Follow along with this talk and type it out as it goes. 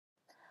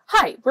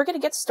Hi, we're going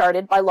to get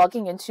started by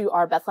logging into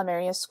our Bethlehem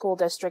Area School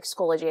District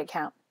Schoology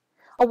account.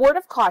 A word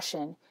of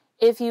caution,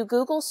 if you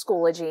Google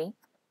Schoology,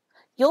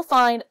 you'll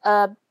find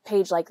a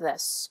page like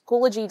this,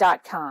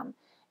 Schoology.com.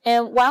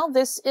 And while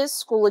this is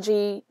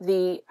Schoology,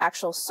 the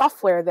actual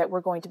software that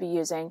we're going to be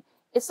using,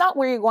 it's not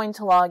where you're going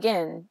to log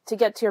in to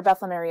get to your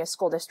Bethlehem Area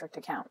School District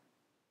account.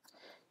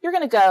 You're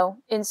going to go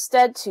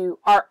instead to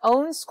our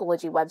own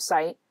Schoology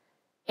website,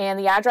 and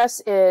the address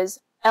is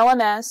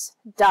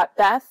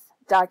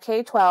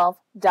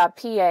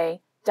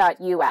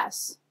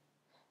lms.beth.k12.pa.us.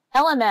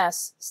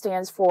 LMS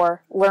stands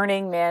for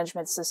Learning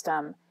Management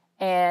System,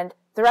 and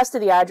the rest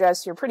of the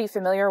address you're pretty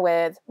familiar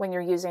with when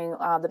you're using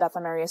the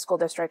Bethlehem Area School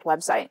District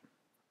website.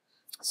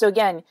 So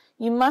again,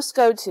 you must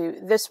go to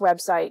this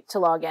website to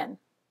log in.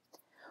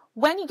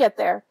 When you get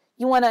there,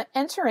 you want to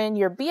enter in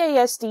your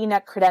BASD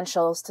net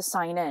credentials to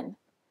sign in.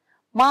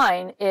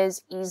 Mine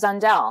is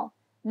ezundel.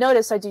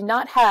 Notice I do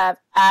not have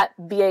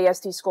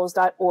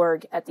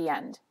 @basdschools.org at the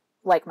end,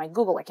 like my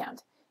Google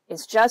account.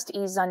 It's just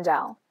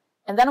ezundel.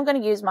 And then I'm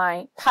going to use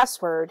my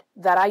password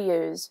that I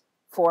use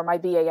for my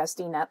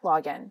BASDnet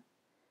login.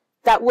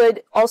 That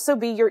would also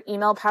be your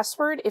email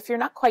password if you're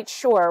not quite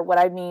sure what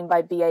I mean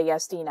by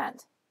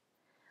BASDnet.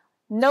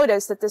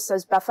 Notice that this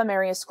says Bethlehem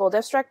Area School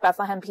District,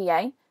 Bethlehem,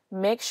 PA.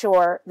 Make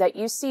sure that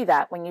you see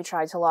that when you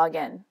try to log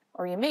in,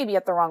 or you may be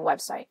at the wrong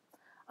website.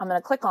 I'm going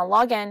to click on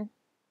Login,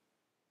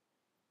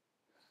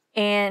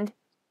 and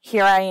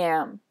here I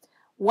am.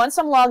 Once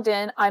I'm logged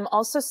in, I'm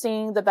also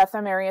seeing the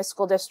Bethlehem Area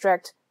School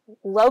District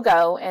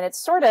logo, and it's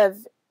sort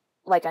of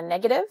like a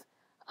negative,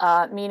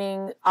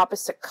 meaning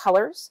opposite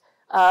colors.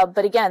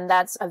 But again,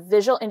 that's a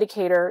visual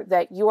indicator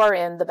that you are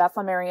in the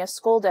Bethlehem Area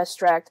School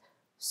District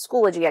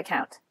Schoology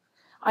account.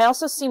 I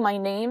also see my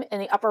name in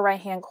the upper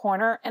right-hand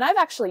corner, and I've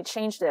actually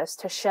changed this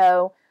to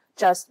show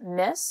just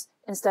Miss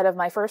instead of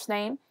my first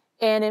name.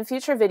 And in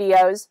future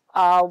videos,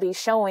 I'll be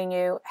showing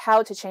you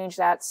how to change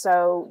that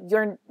so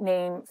your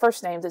name,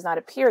 first name, does not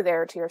appear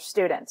there to your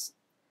students.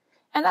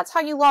 And that's how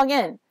you log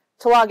in.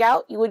 To log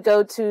out, you would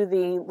go to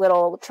the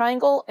little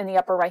triangle in the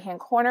upper right-hand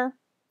corner,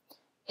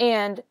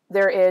 and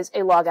there is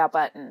a log out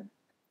button.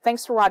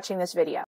 Thanks for watching this video.